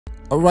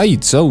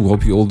Alright, so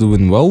hope you all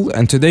doing well,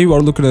 and today we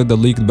are looking at the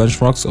leaked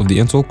benchmarks of the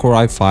Intel Core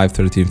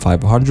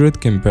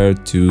i5-13500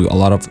 compared to a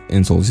lot of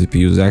Intel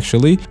CPUs.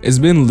 Actually, it's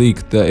been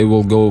leaked that it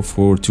will go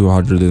for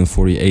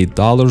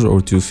 $248 or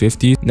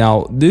 $250.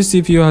 Now, this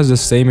CPU has the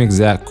same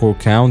exact core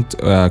count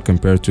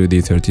compared to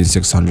the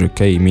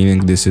 13600K,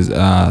 meaning this is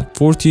a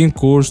 14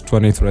 cores,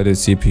 20 threaded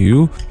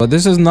CPU. But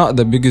this is not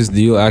the biggest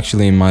deal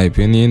actually, in my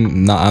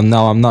opinion.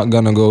 Now I'm not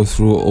gonna go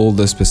through all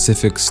the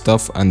specific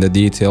stuff and the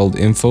detailed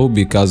info,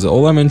 because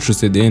all I'm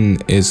interested in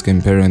is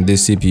comparing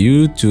this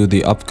CPU to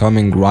the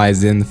upcoming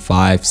Ryzen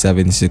 5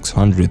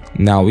 7600.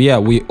 Now, yeah,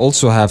 we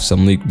also have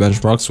some leaked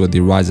benchmarks with the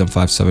Ryzen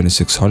 5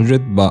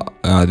 7600, but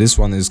this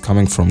one is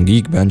coming from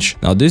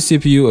Geekbench. Now, this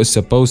CPU is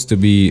supposed to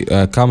be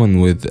coming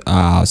with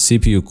a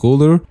CPU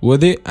cooler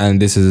with it, and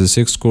this is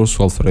a 6-core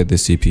 12-threaded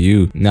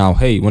CPU. Now,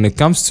 hey, when it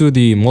comes to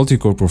the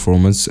multi-core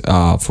performance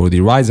for the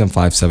Ryzen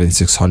 5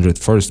 7600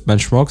 first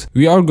benchmarks,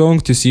 we are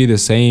going to see the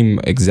same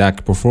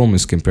exact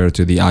performance compared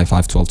to the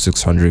i5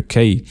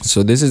 12600K.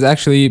 So this is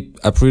actually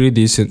a pretty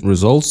decent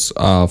results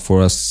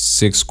for a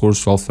 6-core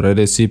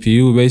 12-threaded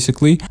CPU.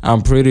 Basically,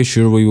 I'm pretty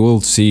sure we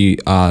will see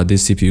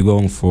this CPU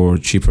going for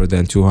cheaper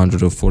than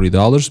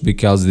 $240,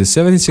 because the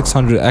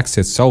 7600X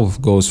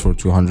itself goes for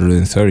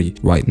 $230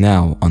 right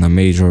now on a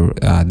major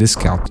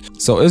discount.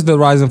 So is the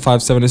Ryzen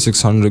 5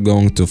 7600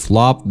 going to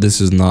flop? This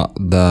is not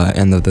the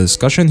end of the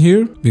discussion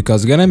here,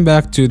 because getting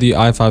back to the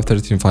i5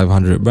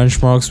 13500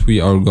 benchmarks,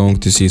 we are going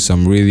to see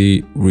some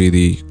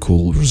really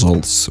cool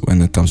results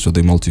when it comes to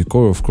the multi-core.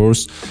 Of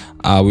course,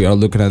 we are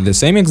looking at the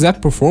same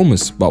exact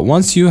performance, but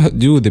once you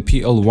do the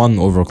PL1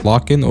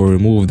 overclocking or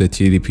remove the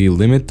TDP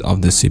limit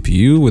of the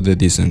CPU with a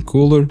decent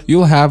cooler,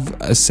 you'll have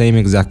a same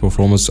exact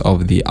performance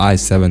of the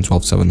i7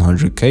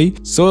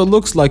 12700K. So it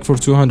looks like for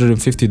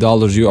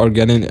 $250 you are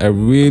getting a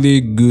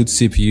really good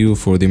CPU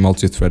for the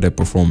multi-threaded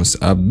performance,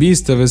 a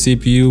beast of a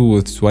CPU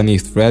with 20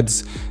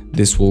 threads.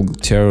 This will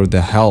tear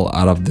the hell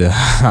out of the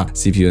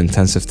CPU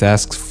intensive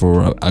tasks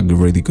for a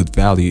really good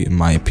value, in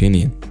my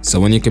opinion. So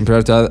when you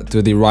compare that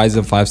to the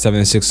Ryzen 5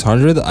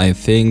 7600, I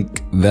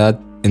think that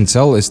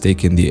Intel is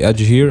taking the edge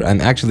here,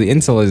 and actually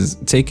Intel is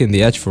taking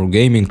the edge for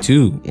gaming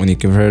too. When you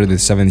compare the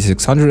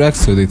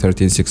 7600X to the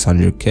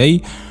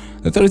 13600K,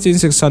 the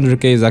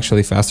 13600K is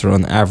actually faster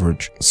on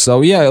average.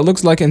 So yeah, it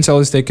looks like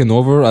Intel is taking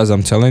over, as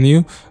I'm telling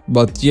you.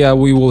 But yeah,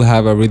 we will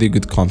have a really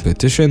good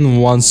competition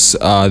once the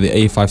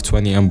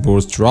A520M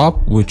boards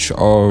drop, which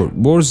are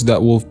boards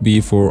that will be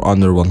for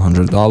under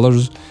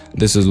 $100.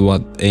 This is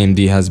what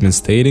AMD has been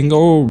stating.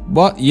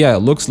 But yeah, it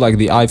looks like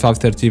the i5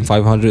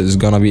 13500 is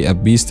gonna be a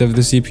beast of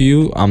the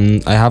CPU.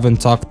 I haven't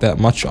talked that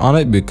much on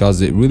it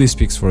because it really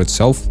speaks for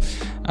itself.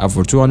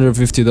 For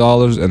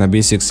 $250 and a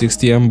basic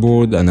 60M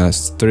board and a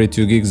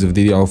 32 gigs of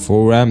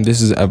DDR4 RAM,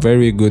 this is a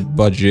very good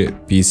budget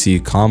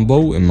PC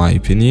combo, in my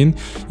opinion.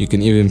 You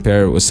can even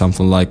pair it with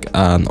something like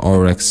an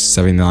RX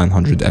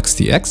 7900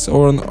 XTX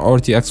or an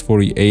RTX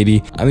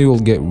 4080, and you will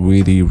get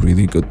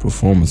really good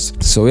performance.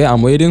 So yeah,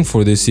 I'm waiting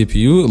for this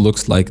CPU. It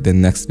looks like the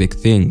next big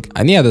thing.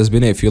 And yeah, that's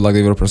been it. If you like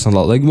the video, press that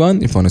like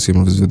button. If you want to see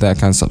more videos with that,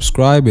 can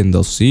subscribe, and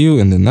I'll see you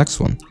in the next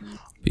one.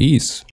 Peace.